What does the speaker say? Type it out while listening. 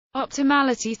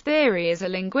Optimality theory is a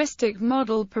linguistic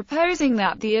model proposing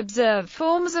that the observed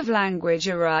forms of language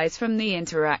arise from the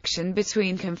interaction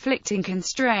between conflicting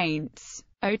constraints.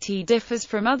 OT differs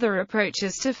from other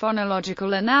approaches to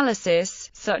phonological analysis,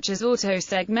 such as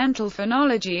autosegmental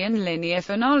phonology and linear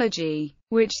phonology,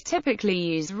 which typically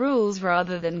use rules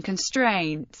rather than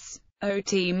constraints.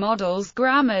 OT models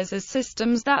grammars as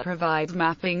systems that provide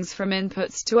mappings from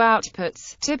inputs to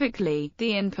outputs. Typically,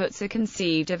 the inputs are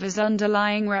conceived of as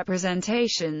underlying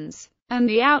representations, and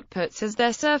the outputs as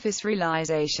their surface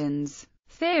realizations.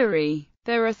 Theory.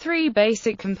 There are three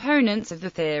basic components of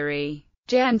the theory.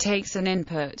 Gen takes an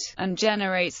input, and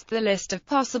generates the list of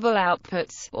possible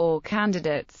outputs, or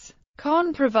candidates.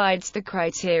 Con provides the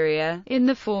criteria, in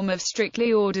the form of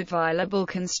strictly ordered violable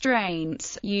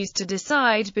constraints, used to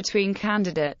decide between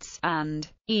candidates, and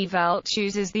Eval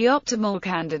chooses the optimal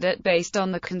candidate based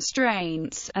on the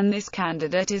constraints, and this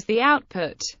candidate is the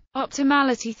output.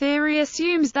 Optimality theory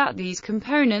assumes that these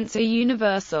components are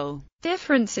universal.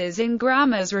 Differences in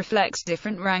grammars reflect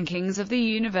different rankings of the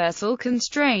universal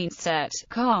constraint set,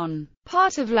 con.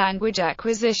 Part of language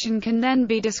acquisition can then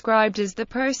be described as the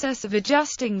process of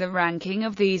adjusting the ranking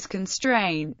of these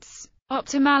constraints.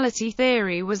 Optimality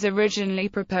theory was originally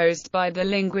proposed by the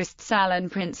linguists Alan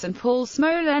Prince and Paul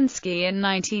Smolensky in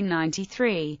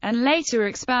 1993, and later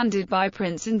expanded by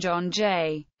Prince and John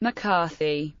J.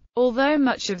 McCarthy. Although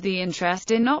much of the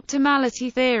interest in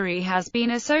optimality theory has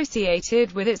been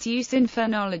associated with its use in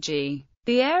phonology,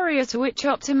 the area to which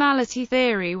optimality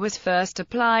theory was first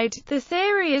applied, the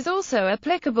theory is also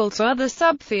applicable to other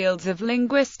subfields of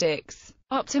linguistics.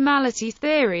 Optimality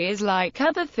theory is like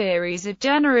other theories of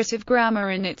generative grammar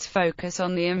in its focus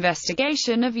on the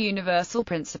investigation of universal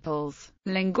principles,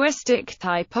 linguistic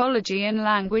typology and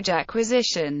language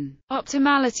acquisition.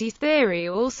 Optimality theory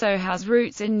also has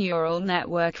roots in neural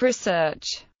network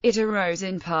research. It arose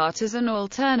in part as an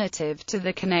alternative to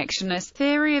the connectionist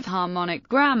theory of harmonic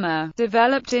grammar,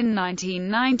 developed in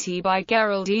 1990 by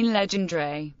Geraldine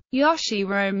Legendre,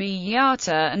 Yoshiro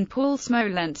Miyata and Paul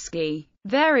Smolensky.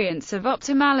 Variants of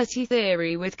optimality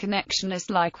theory with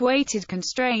connectionist-like weighted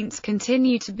constraints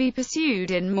continue to be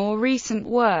pursued in more recent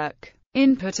work.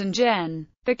 Input and gen.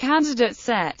 The candidate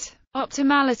set.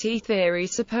 Optimality theory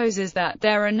supposes that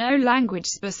there are no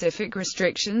language-specific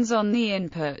restrictions on the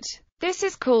input. This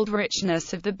is called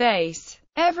richness of the base.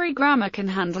 Every grammar can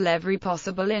handle every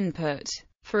possible input.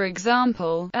 For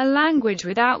example, a language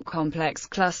without complex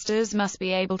clusters must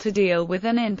be able to deal with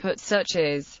an input such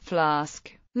as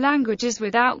Flask. Languages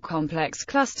without complex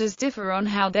clusters differ on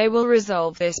how they will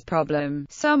resolve this problem.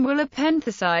 Some will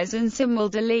epenthesize and some will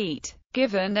delete.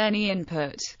 Given any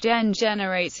input, gen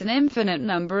generates an infinite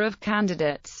number of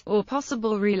candidates, or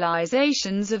possible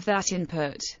realizations of that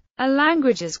input. A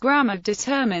language's grammar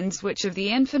determines which of the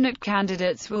infinite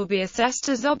candidates will be assessed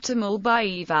as optimal by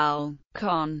Eval.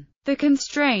 Con. The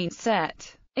constraint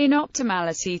set. In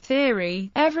optimality theory,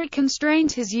 every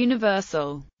constraint is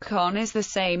universal. Con is the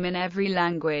same in every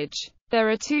language. There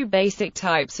are two basic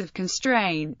types of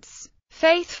constraints.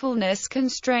 Faithfulness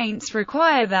constraints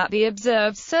require that the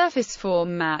observed surface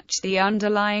form match the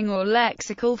underlying or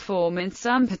lexical form in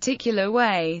some particular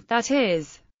way, that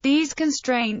is, these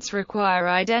constraints require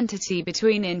identity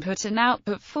between input and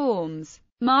output forms.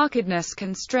 Markedness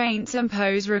constraints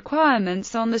impose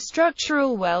requirements on the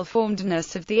structural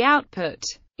well-formedness of the output.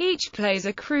 Each plays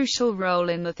a crucial role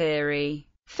in the theory.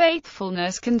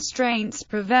 Faithfulness constraints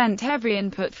prevent every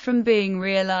input from being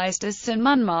realized as some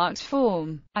unmarked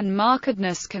form, and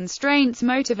markedness constraints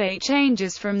motivate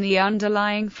changes from the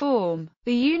underlying form.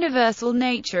 The universal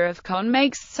nature of con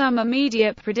makes some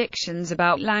immediate predictions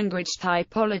about language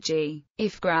typology.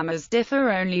 If grammars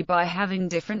differ only by having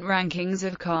different rankings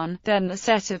of con, then the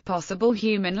set of possible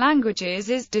human languages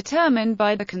is determined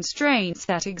by the constraints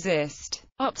that exist.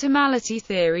 Optimality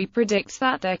theory predicts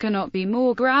that there cannot be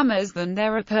more grammars than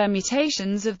there are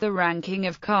permutations of the ranking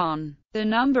of con. The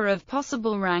number of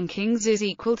possible rankings is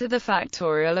equal to the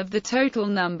factorial of the total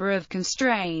number of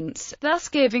constraints, thus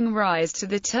giving rise to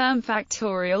the term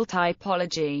factorial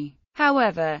typology.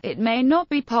 However, it may not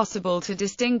be possible to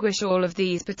distinguish all of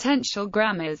these potential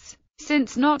grammars,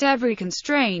 since not every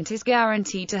constraint is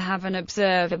guaranteed to have an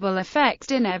observable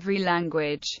effect in every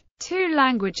language. Two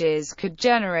languages could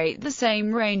generate the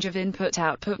same range of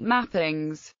input-output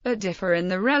mappings, but differ in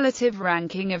the relative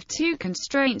ranking of two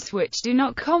constraints which do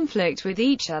not conflict with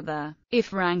each other. If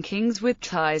rankings with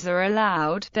ties are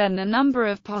allowed, then the number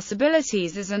of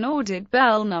possibilities is an ordered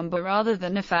Bell number rather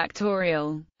than a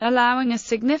factorial, allowing a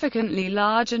significantly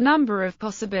larger number of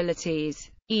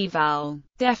possibilities. Eval.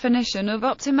 Definition of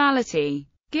optimality.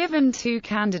 Given two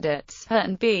candidates, A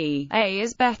and B, A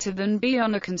is better than B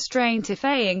on a constraint if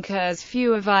A incurs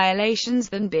fewer violations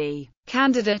than B.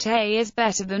 Candidate A is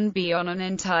better than B on an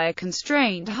entire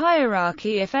constraint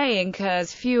hierarchy if A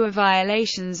incurs fewer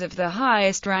violations of the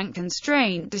highest rank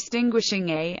constraint distinguishing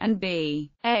A and B.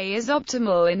 A is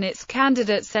optimal in its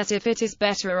candidate set if it is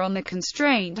better on the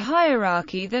constraint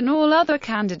hierarchy than all other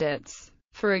candidates.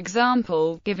 For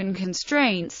example, given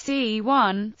constraints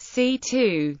C1,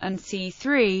 C2, and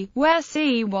C3, where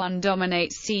C1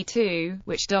 dominates C2,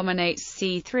 which dominates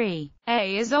C3,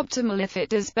 A is optimal if it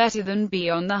does better than B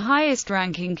on the highest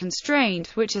ranking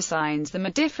constraint, which assigns them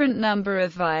a different number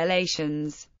of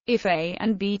violations. If A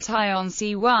and B tie on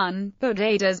C1, but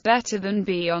A does better than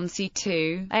B on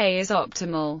C2, A is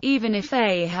optimal, even if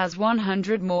A has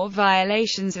 100 more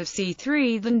violations of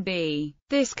C3 than B.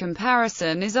 This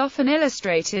comparison is often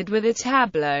illustrated with a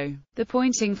tableau. The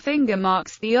pointing finger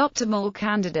marks the optimal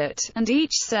candidate, and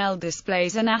each cell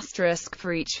displays an asterisk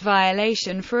for each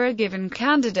violation for a given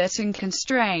candidate and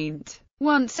constraint.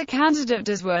 Once a candidate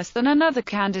does worse than another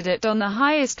candidate on the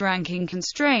highest ranking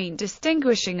constraint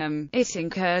distinguishing them, it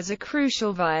incurs a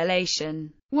crucial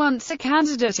violation. Once a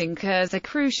candidate incurs a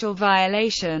crucial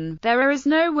violation, there is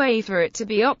no way for it to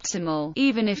be optimal,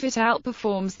 even if it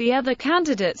outperforms the other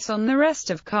candidates on the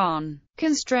rest of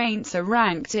constraints are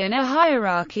ranked in a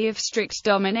hierarchy of strict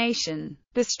domination.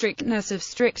 The strictness of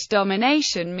strict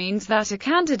domination means that a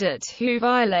candidate who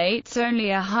violates only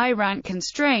a high-rank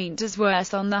constraint does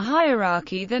worse on the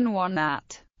hierarchy than one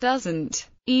that doesn't,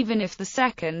 even if the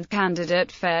second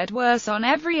candidate fared worse on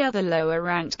every other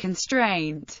lower-ranked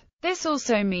constraint. This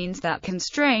also means that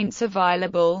constraints are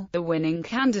violable. The winning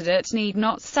candidate need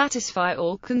not satisfy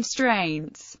all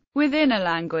constraints. Within a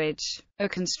language, a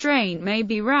constraint may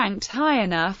be ranked high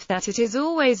enough that it is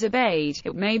always obeyed,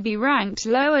 it may be ranked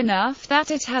low enough that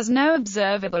it has no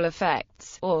observable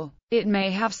effects, or it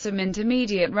may have some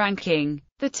intermediate ranking.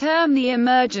 The term the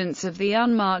emergence of the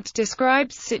unmarked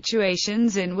describes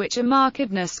situations in which a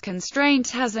markedness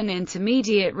constraint has an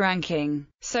intermediate ranking,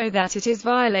 so that it is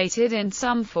violated in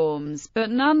some forms, but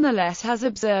nonetheless has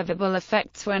observable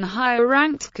effects when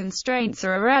higher-ranked constraints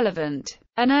are irrelevant.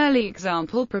 An early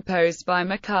example proposed by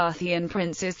McCarthy and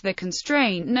Prince is the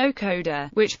constraint no coda,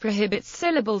 which prohibits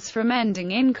syllables from ending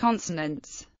in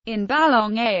consonants. In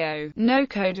Balong-Ao, no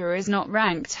coda is not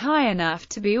ranked high enough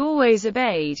to be always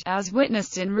obeyed, as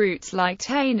witnessed in roots like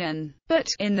Tainan, but,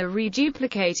 in the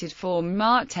reduplicated form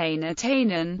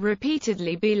Tainan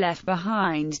repeatedly be left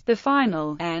behind, the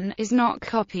final n is not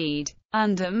copied.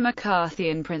 Under McCarthy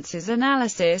and Prince's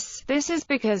analysis, this is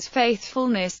because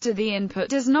faithfulness to the input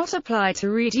does not apply to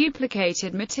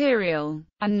reduplicated material,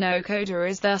 and no coder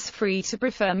is thus free to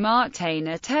prefer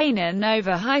Tainan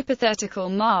over hypothetical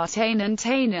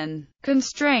Tainan.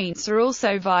 Constraints are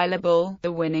also violable.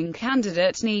 The winning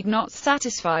candidate need not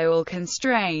satisfy all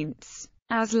constraints,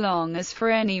 as long as for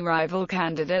any rival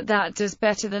candidate that does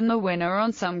better than the winner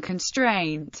on some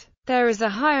constraint, there is a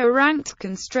higher-ranked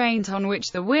constraint on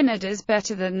which the winner does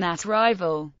better than that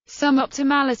rival. Some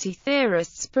optimality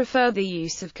theorists prefer the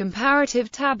use of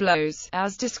comparative tableaus,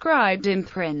 as described in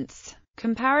Prince.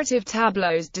 Comparative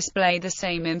tableaus display the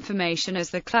same information as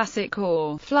the classic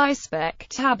or flyspeck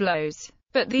tableaus,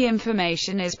 but the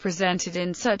information is presented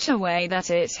in such a way that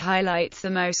it highlights the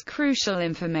most crucial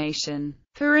information.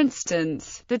 For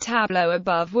instance, the tableau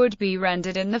above would be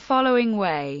rendered in the following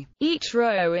way. Each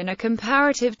row in a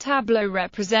comparative tableau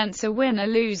represents a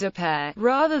winner-loser pair,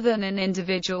 rather than an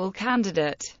individual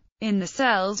candidate. In the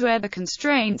cells where the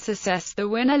constraints assess the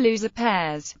winner-loser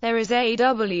pairs, there is a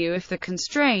W if the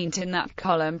constraint in that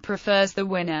column prefers the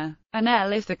winner, an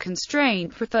L if the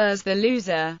constraint prefers the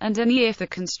loser, and an E if the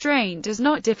constraint does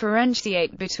not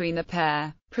differentiate between the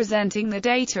pair. Presenting the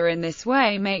data in this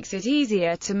way makes it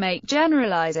easier to make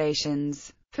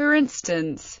generalizations. For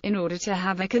instance, in order to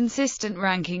have a consistent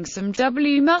ranking, some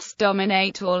W must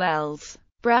dominate all Ls.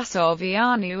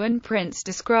 Brasovianu and Prince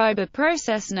describe a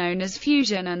process known as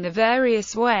fusion and the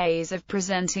various ways of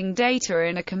presenting data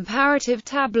in a comparative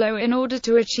tableau in order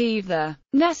to achieve the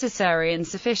necessary and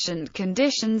sufficient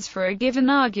conditions for a given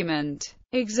argument.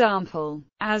 Example.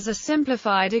 As a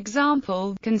simplified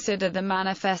example, consider the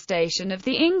manifestation of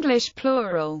the English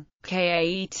plural,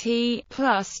 Kaet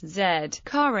plus Z,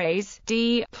 Kares,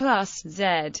 D plus Z,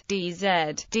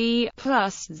 DZ, D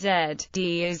plus Z,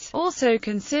 D is. Also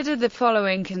consider the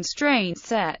following constraint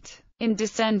set. In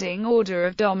descending order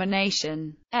of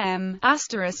domination,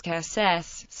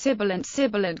 M*SS,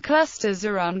 sibilant clusters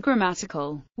are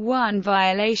ungrammatical. One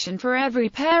violation for every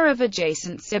pair of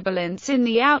adjacent sibilants in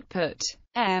the output.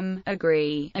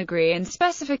 Agree and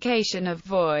specification of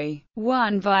VOI.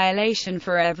 1 violation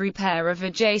for every pair of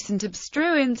adjacent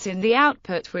obstruents in the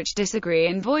output which disagree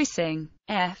in voicing.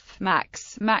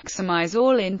 Maximize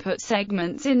all input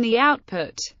segments in the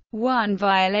output. 1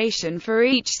 violation for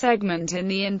each segment in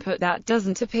the input that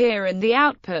doesn't appear in the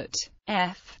output.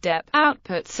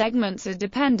 Output segments are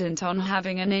dependent on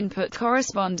having an input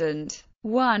correspondent.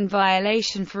 1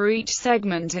 violation for each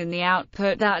segment in the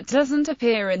output that doesn't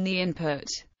appear in the input.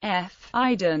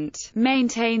 Ident.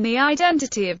 Maintain the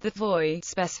identity of the VOI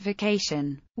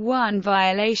specification. 1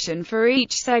 violation for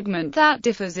each segment that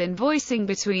differs in voicing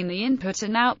between the input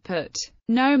and output.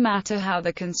 No matter how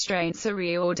the constraints are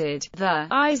reordered, the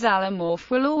isalomorph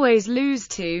will always lose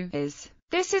to is.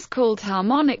 This is called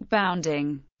harmonic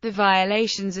bounding. The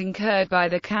violations incurred by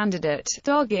the candidate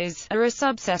doggies are a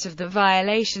subset of the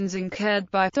violations incurred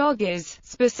by doggies.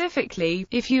 Specifically,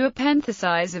 if you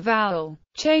epenthesize a vowel,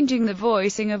 changing the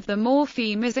voicing of the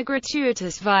morpheme is a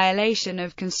gratuitous violation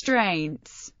of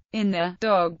constraints. In the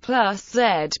dog plus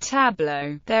z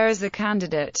tableau, there is a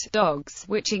candidate dogs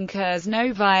which incurs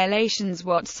no violations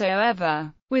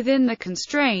whatsoever. Within the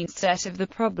constraint set of the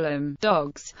problem,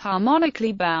 dogs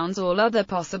harmonically bounds all other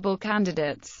possible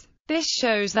candidates. This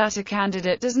shows that a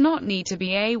candidate does not need to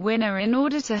be a winner in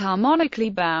order to harmonically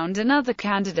bound another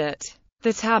candidate.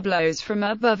 The tableaus from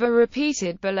above are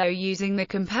repeated below using the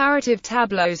comparative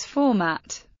tableaus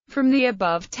format. From the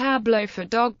above tableau for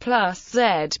dog plus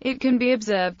z, it can be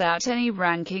observed that any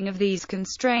ranking of these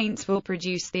constraints will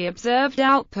produce the observed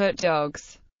output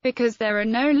dogs. Because there are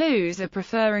no loser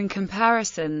preferring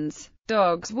comparisons,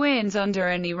 dogs wins under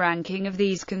any ranking of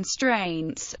these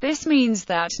constraints. This means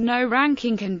that no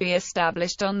ranking can be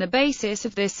established on the basis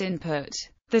of this input.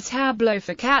 The tableau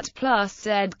for cat plus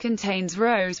z contains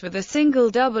rows with a single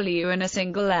W and a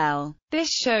single L. This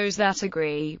shows that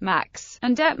agree, max,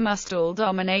 and dep must all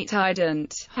dominate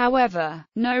ident. However,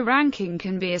 no ranking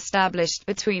can be established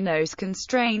between those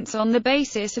constraints on the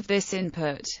basis of this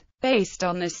input. Based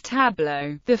on this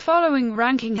tableau, the following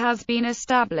ranking has been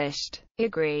established.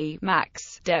 Agree,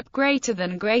 max, dep greater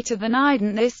than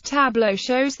ident. This tableau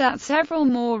shows that several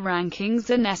more rankings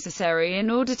are necessary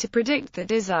in order to predict the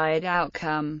desired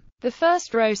outcome. The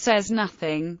first row says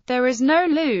nothing. There is no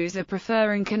loser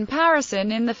preferring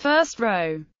comparison in the first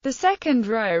row. The second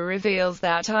row reveals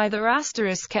that either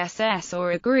 *SS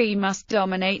or agree must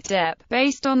dominate dep,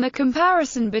 based on the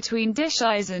comparison between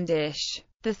dish-eyes and dish.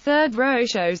 The third row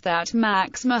shows that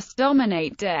max must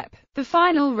dominate dep. The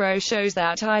final row shows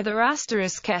that either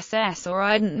 *SS or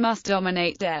ident must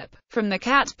dominate dep. From the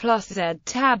cat plus z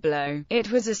tableau, it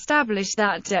was established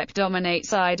that dep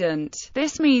dominates ident.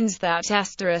 This means that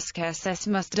 *SS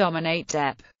must dominate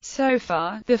dep. So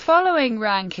far, the following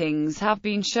rankings have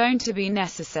been shown to be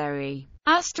necessary.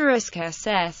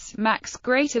 *SS, max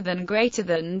greater than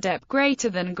dep greater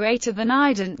than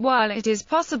ident. While it is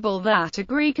possible that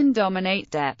agree can dominate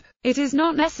dep, it is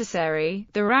not necessary.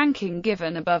 The ranking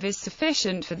given above is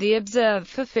sufficient for the observed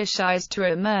for fish-eyes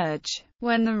to emerge.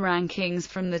 When the rankings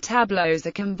from the tableaus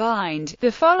are combined,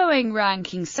 the following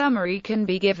ranking summary can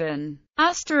be given.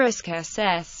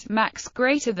 *SS, max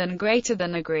greater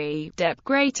than agree, dep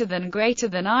greater than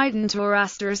ident, or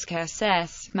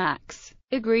 *SS, max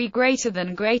agree greater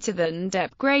than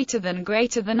dep greater than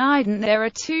ident. There are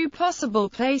two possible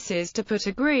places to put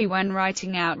agree when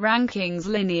writing out rankings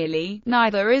linearly.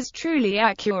 Neither is truly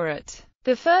accurate.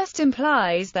 The first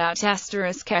implies that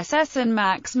 *SS and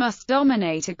max must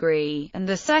dominate agree, and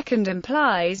the second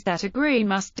implies that agree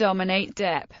must dominate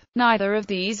dep. Neither of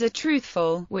these are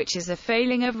truthful, which is a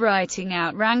failing of writing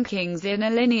out rankings in a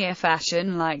linear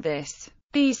fashion like this.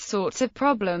 These sorts of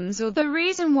problems are the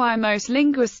reason why most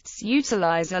linguists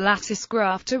utilize a lattice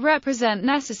graph to represent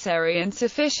necessary and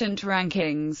sufficient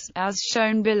rankings, as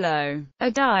shown below.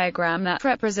 A diagram that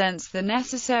represents the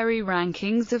necessary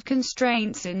rankings of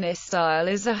constraints in this style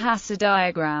is a Hasse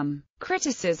diagram.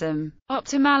 Criticism.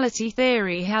 Optimality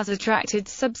theory has attracted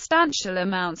substantial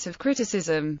amounts of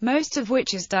criticism, most of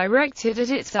which is directed at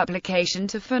its application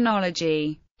to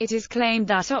phonology. It is claimed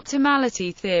that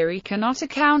optimality theory cannot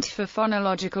account for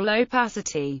phonological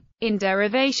opacity. In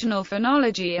derivational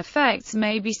phonology, effects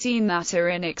may be seen that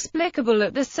are inexplicable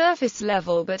at the surface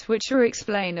level but which are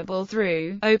explainable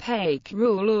through opaque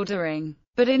rule ordering.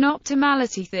 But in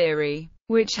optimality theory,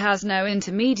 which has no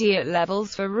intermediate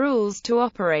levels for rules to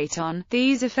operate on,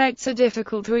 these effects are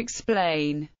difficult to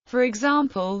explain. For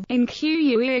example, in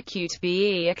QUE acute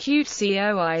BE acute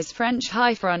COI's French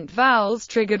high front vowels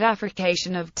triggered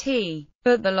affrication of T,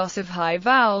 but the loss of high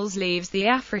vowels leaves the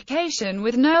affrication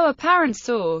with no apparent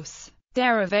source.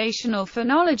 Derivational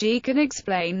phonology can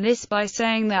explain this by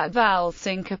saying that vowel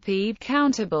syncope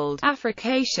counterbled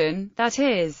affrication, that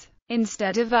is,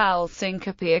 instead of vowel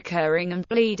syncope occurring and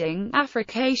bleeding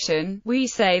affrication, we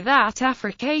say that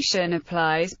affrication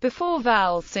applies before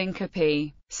vowel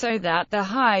syncope, so that the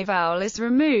high vowel is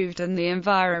removed and the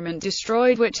environment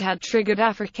destroyed which had triggered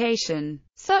affrication.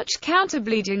 Such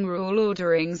counterbleeding rule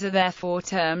orderings are therefore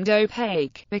termed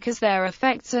opaque, because their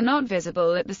effects are not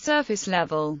visible at the surface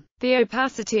level. The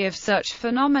opacity of such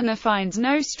phenomena finds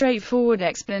no straightforward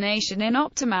explanation in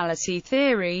optimality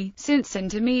theory, since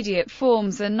intermediate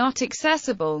forms are not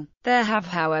accessible. There have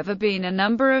however been a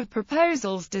number of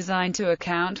proposals designed to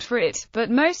account for it, but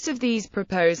most of these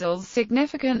proposals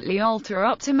significantly alter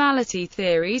optimality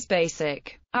theory's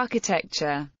basic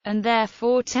architecture, and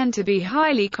therefore tend to be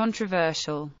highly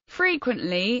controversial.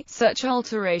 Frequently, such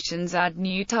alterations add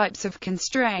new types of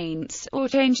constraints, or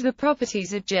change the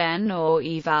properties of gen or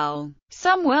eval.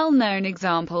 Some well-known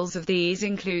examples of these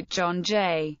include John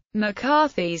J.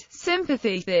 McCarthy's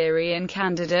sympathy theory and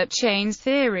candidate chains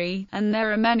theory, and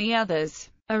there are many others.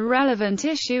 A relevant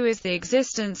issue is the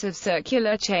existence of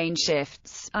circular chain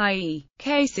shifts, i.e.,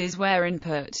 cases where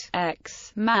input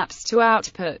X maps to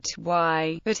output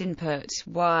Y, but input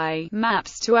Y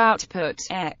maps to output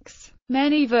X.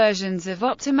 Many versions of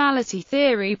optimality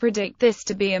theory predict this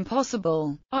to be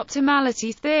impossible.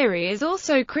 Optimality theory is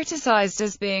also criticized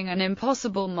as being an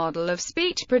impossible model of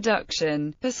speech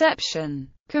production, perception.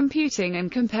 Computing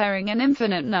and comparing an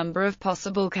infinite number of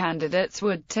possible candidates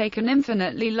would take an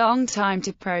infinitely long time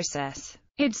to process.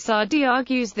 Idsardi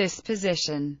argues this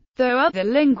position, though other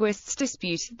linguists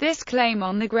dispute this claim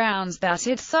on the grounds that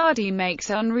Idsardi makes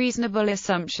unreasonable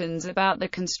assumptions about the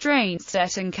constraint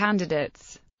set and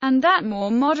candidates, and that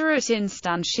more moderate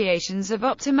instantiations of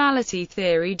optimality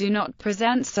theory do not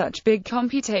present such big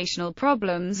computational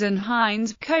problems, and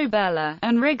Hines, Kobella,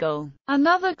 and Riggle.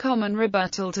 Another common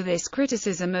rebuttal to this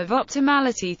criticism of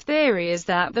optimality theory is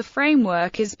that the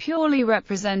framework is purely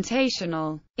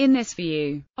representational. In this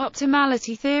view,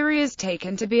 optimality theory is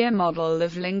taken to be a model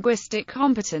of linguistic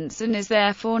competence and is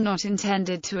therefore not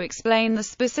intended to explain the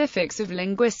specifics of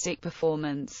linguistic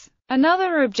performance.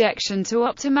 Another objection to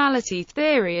optimality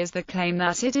theory is the claim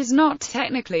that it is not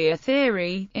technically a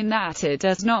theory, in that it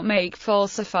does not make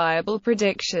falsifiable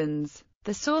predictions.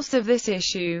 The source of this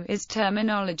issue is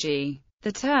terminology.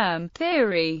 The term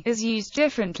theory is used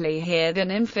differently here than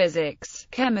in physics,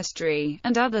 chemistry,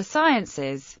 and other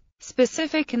sciences.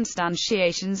 Specific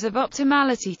instantiations of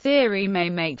optimality theory may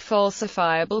make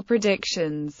falsifiable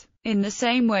predictions, in the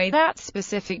same way that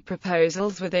specific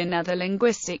proposals within other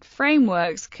linguistic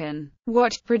frameworks can.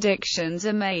 What predictions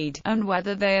are made, and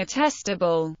whether they are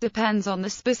testable, depends on the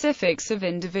specifics of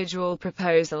individual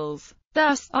proposals.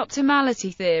 Thus,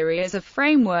 optimality theory as a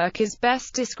framework is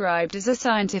best described as a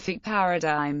scientific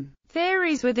paradigm.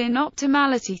 Theories within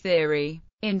optimality theory.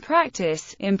 In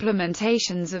practice,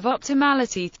 implementations of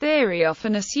optimality theory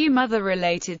often assume other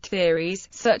related theories,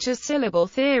 such as syllable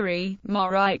theory,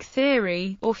 mosaic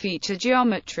theory, or feature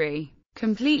geometry.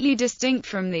 Completely distinct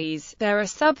from these, there are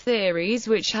sub-theories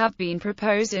which have been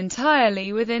proposed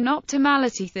entirely within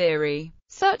optimality theory,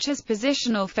 such as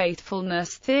positional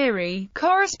faithfulness theory,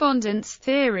 correspondence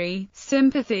theory,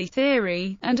 sympathy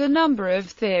theory, and a number of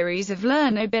theories of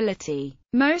learnability,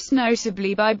 most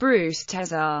notably by Bruce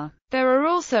Tezar. There are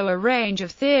also a range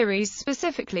of theories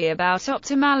specifically about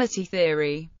optimality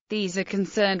theory. These are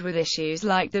concerned with issues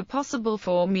like the possible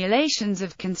formulations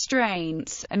of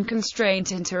constraints, and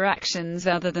constraint interactions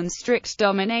other than strict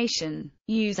domination,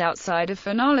 use outside of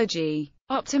phonology.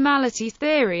 Optimality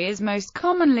theory is most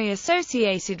commonly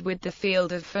associated with the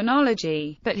field of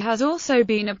phonology, but has also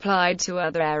been applied to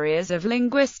other areas of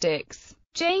linguistics.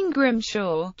 Jane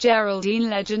Grimshaw, Geraldine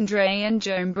Legendre and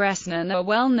Joan Bresnan are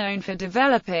well known for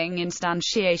developing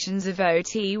instantiations of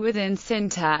OT within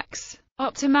syntax.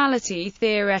 Optimality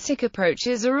theoretic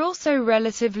approaches are also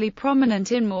relatively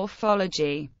prominent in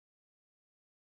morphology.